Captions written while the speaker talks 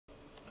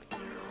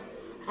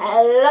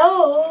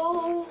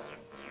Hello.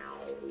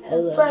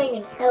 Hello. I'm playing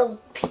an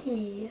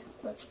LP.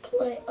 Let's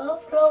play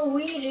of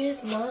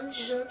Luigi's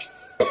Mansion.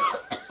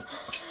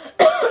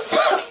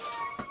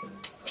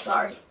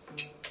 Sorry.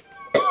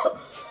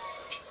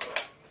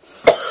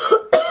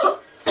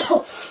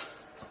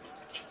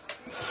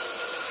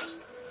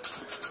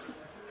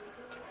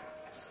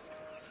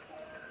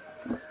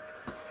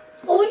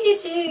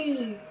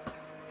 Luigi!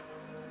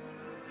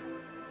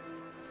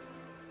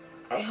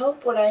 I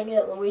hope when I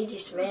get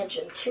Luigi's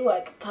Mansion 2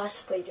 I could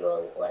possibly do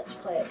a Let's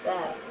Play of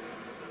that.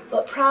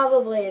 But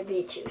probably it'd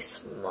be too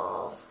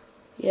small.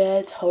 Yeah,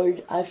 it's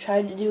hard. I've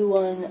tried to do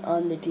one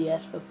on the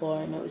DS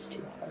before and it was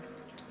too hard.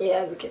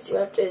 Yeah, because you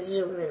have to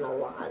zoom in a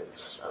lot and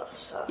stuff,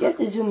 so. You have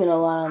to zoom in a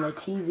lot on the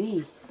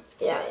TV.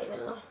 Yeah, I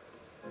know.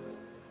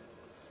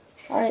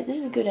 Alright, this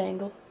is a good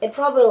angle. It'd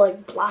probably,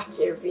 like, block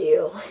your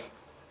view.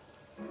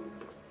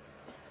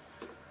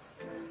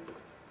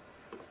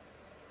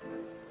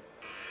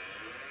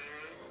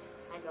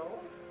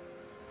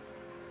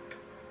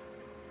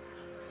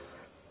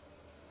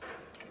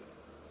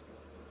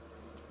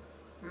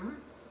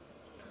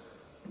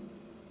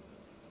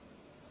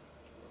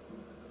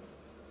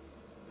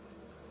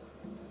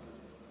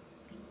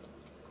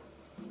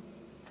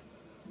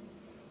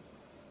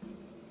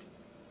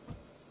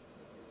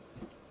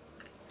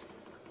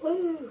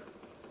 Woo!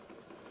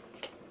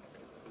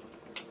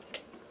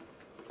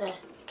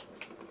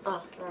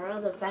 Oh, we're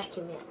on the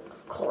vacuum yet,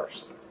 of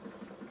course.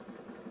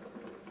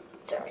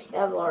 Sorry,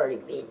 I've already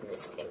beaten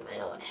this game. I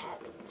know what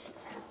happens.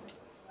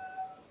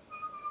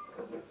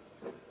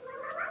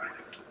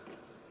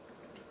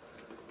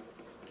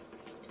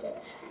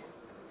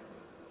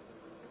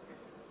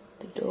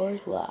 The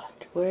door's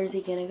locked. Where is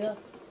he gonna go?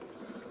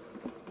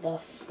 The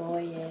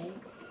foyer.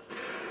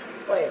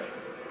 Where?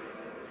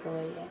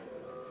 Foyer.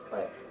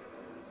 Where?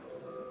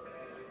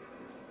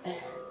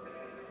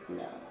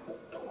 No.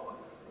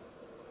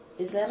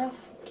 Is that a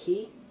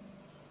key?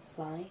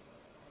 Fine.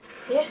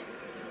 Yeah.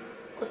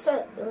 What's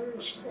that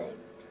orange thing?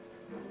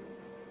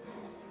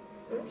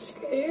 I'm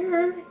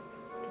scared.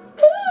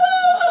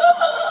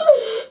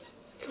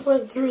 It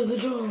went through the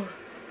door.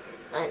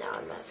 I know,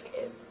 I'm not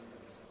scared.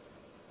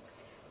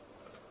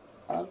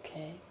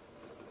 Okay.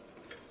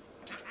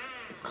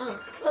 Oh,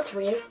 that's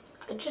weird.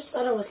 I just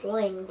thought I was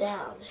laying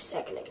down a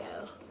second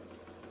ago.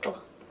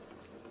 Oh.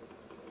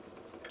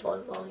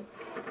 Boing, boing.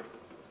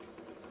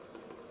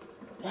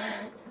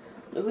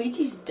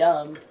 Luigi's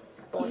dumb.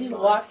 Boing, He just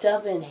boing. walked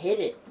up and hit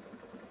it.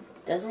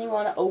 Doesn't he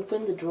want to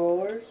open the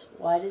drawers?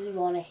 Why does he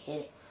want to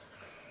hit it?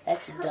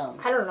 That's dumb.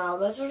 I don't know.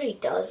 That's what he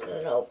does when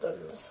it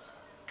opens.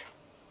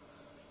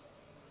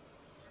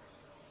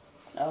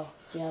 Oh,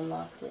 he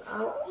unlocked it. I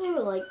don't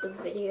really like the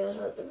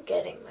videos at the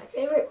beginning. My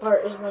favorite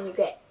part is when you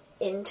get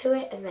into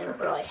it and they don't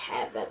really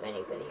have that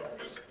many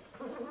videos.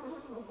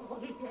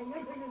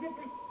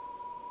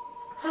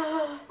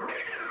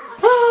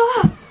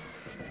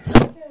 So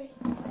scary.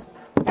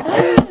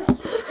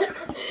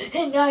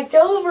 It knocked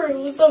over. It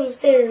was so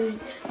scary.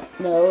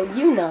 No,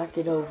 you knocked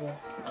it over.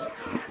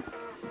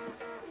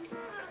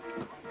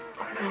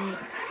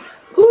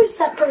 Who is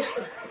that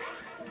person?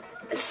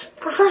 It's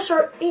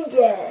Professor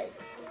E.Gadd.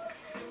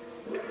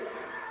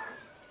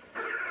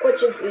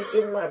 Which, if you've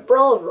seen my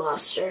Brawl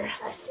roster,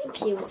 I think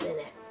he was in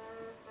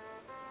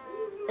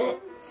it.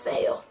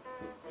 Fail.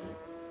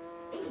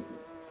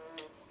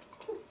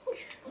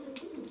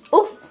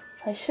 Oof!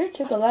 I sure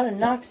took a lot of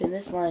knocks in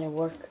this line of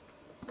work.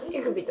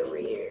 You could be the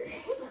reader.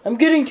 I'm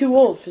getting too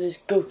old for this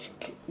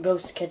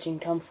ghost catching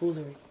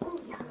tomfoolery.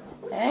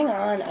 Hang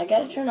on, I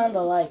gotta turn on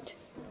the light.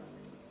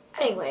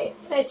 Anyway,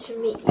 nice to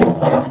meet you.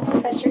 I'm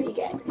Professor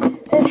E.Gadd.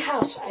 This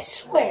house, I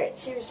swear, it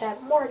seems to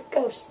have more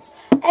ghosts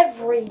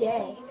every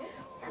day.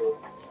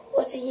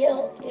 What's a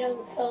young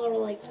fella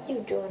like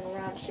you doing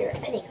around here,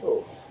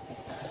 anywho?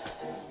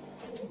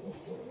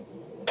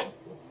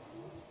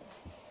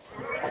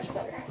 Much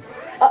better.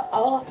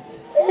 Uh-oh,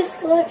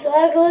 this looks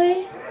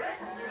ugly.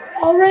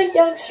 All right,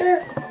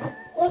 youngster,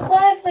 look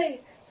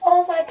lively.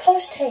 Oh, my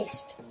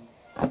post-haste.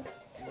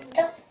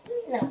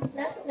 No.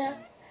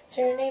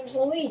 So your name's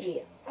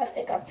Luigi. I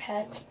think our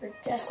paths were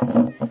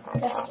destined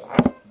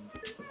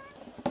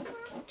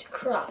to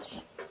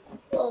cross.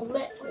 Well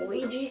met,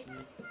 Luigi.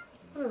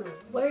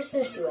 Where's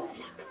this, you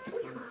ask?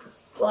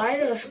 Why,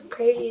 those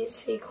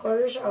crazy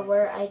quarters are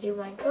where I do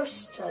my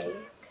ghost study.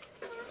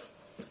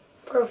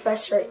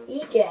 Professor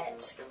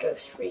E.Gadd's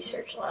Ghost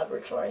Research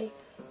Laboratory.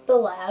 The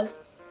lab.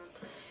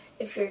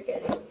 If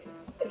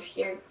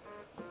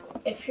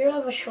you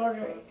have a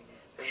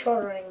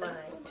shortering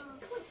mind.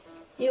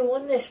 You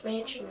won this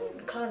mansion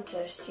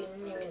contest you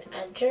didn't even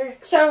enter.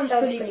 Sounds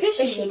pretty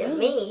fishy to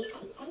me.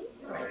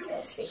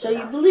 So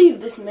you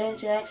believe this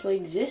mansion actually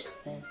exists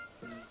then?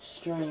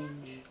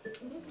 Strange.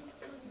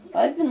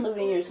 I've been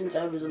living here since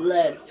I was a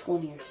lad of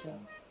 20 or so.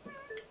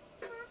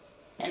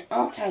 And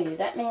I'll tell you,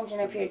 that mansion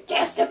appeared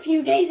just a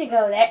few days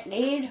ago, that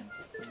did.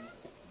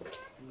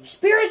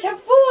 Spirits have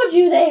fooled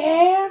you, they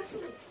have.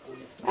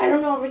 I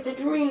don't know if it's a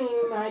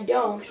dream, I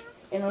don't,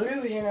 an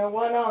illusion or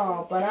what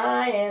all, but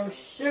I am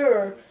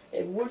sure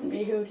it wouldn't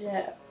behoove to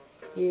have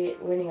You're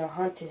winning a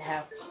haunted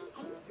house.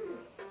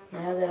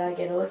 Now that I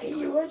get a look at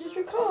you, I just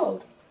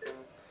recalled.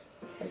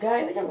 A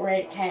guy with a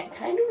red cat,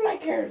 kind of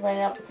like hers, went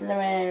up to the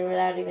man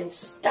without even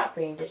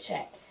stopping to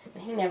chat,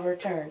 and he never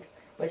returned.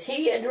 Was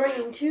he a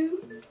dream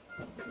too?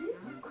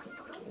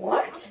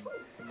 What?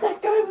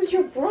 That guy was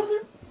your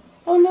brother?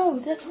 Oh no,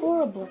 that's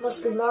horrible.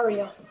 Must be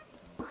Mario.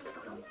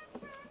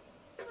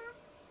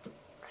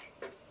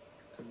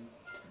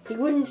 He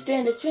wouldn't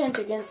stand a chance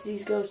against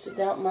these ghosts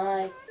without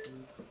my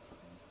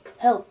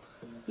help.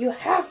 You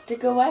have to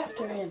go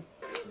after him.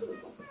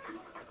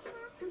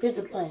 Here's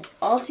the plan.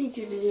 I'll teach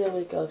you to deal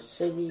with ghosts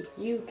so that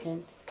you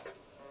can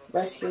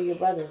rescue your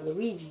brother,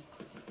 Luigi.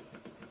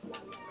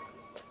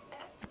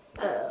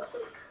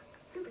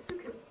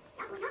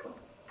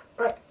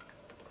 Right.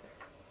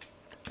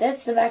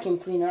 That's the vacuum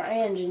cleaner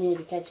I engineered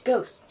to catch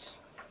ghosts.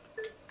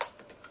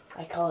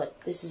 I call it,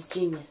 this is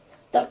genius,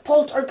 the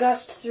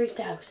Poltergust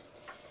 3000.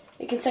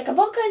 It can suck up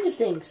all kinds of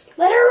things.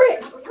 Let her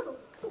rip!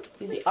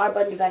 Use the R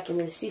button to vacuum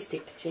and the C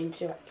stick to change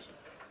direction.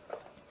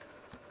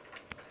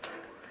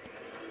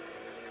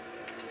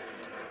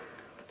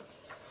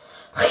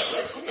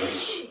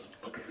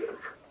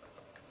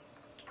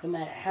 No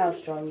matter how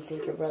strong you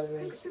think your brother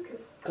is,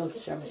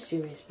 ghosts are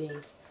mysterious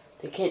beings.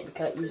 They can't be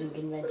caught using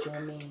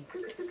conventional means.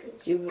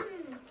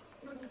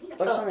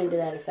 Or something to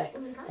that effect.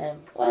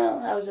 Well,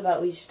 how's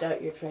about we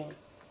start your training?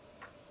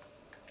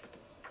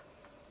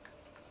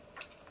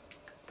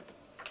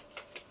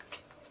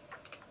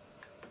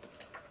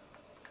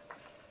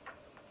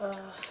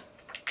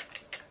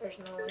 There's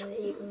no way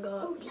that you can go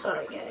up.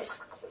 Sorry, guys.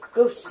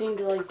 Ghosts seem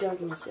to like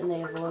darkness, and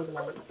they avoid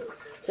light.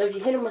 So if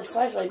you hit them with a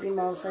flashlight beam,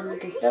 all of a sudden you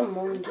can stun them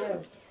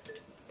momentarily.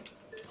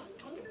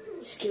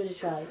 Just give it a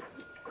try.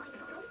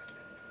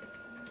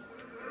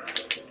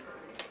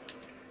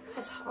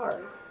 That's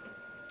hard.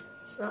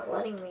 It's not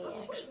letting me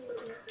actually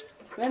do it.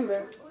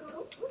 Remember,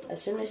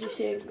 as soon as you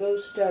see a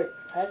ghost start,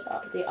 press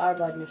the R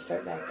button to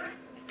start back.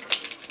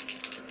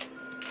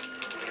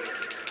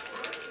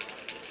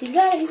 He's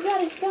got it, he's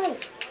got it, he's got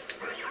it.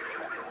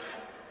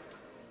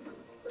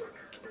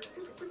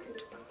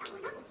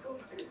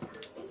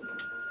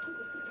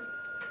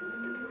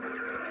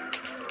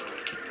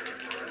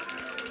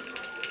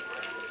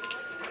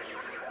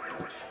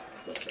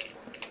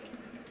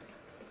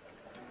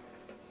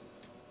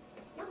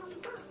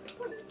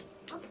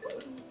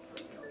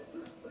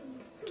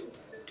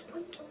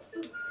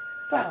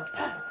 Pow,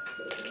 pow.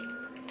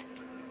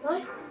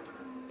 What?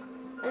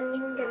 I didn't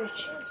even get a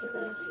chance at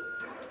those.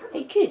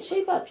 Hey kid,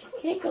 shape up. You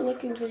can't go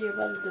looking for your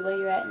brother the way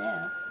you're at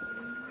now.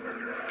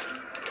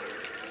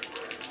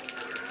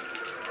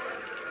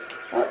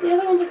 Oh, the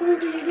other ones are coming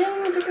for you. The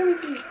other ones are coming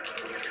for you.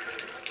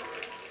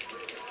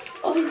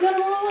 Oh, he's got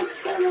them all at once.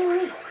 He's got them all at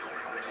once.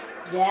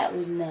 That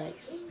was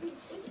nice.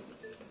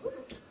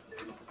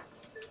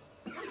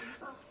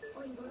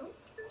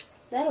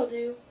 That'll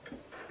do.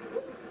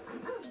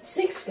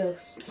 6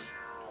 ghosts.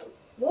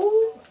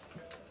 Woo!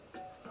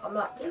 I'm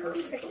not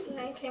perfect in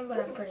anything, but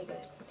I'm pretty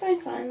good.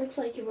 Fine, fine. Looks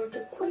like you worked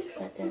up quite a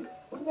front there.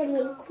 What about a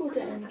little cool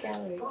down in the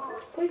gallery?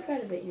 Quite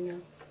proud of it, you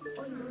know.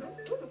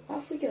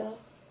 Off we go.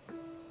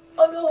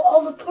 Oh no,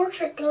 all the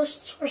portrait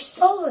ghosts were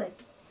stolen.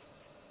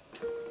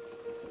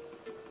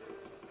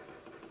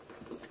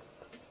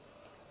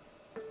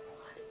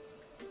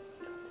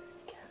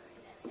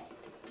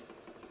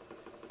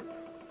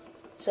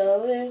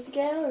 So there's the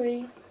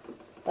gallery,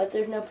 but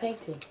there's no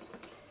paintings.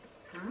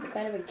 What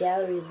kind of a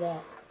gallery is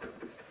that?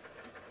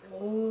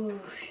 Ooh,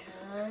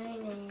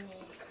 shiny.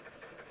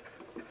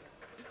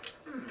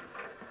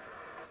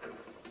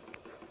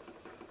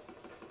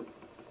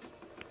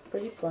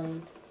 Pretty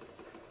plain.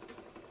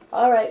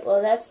 Alright,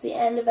 well that's the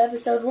end of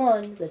episode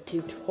 1, the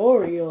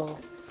tutorial.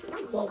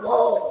 Whoa,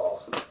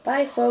 whoa.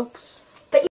 Bye folks.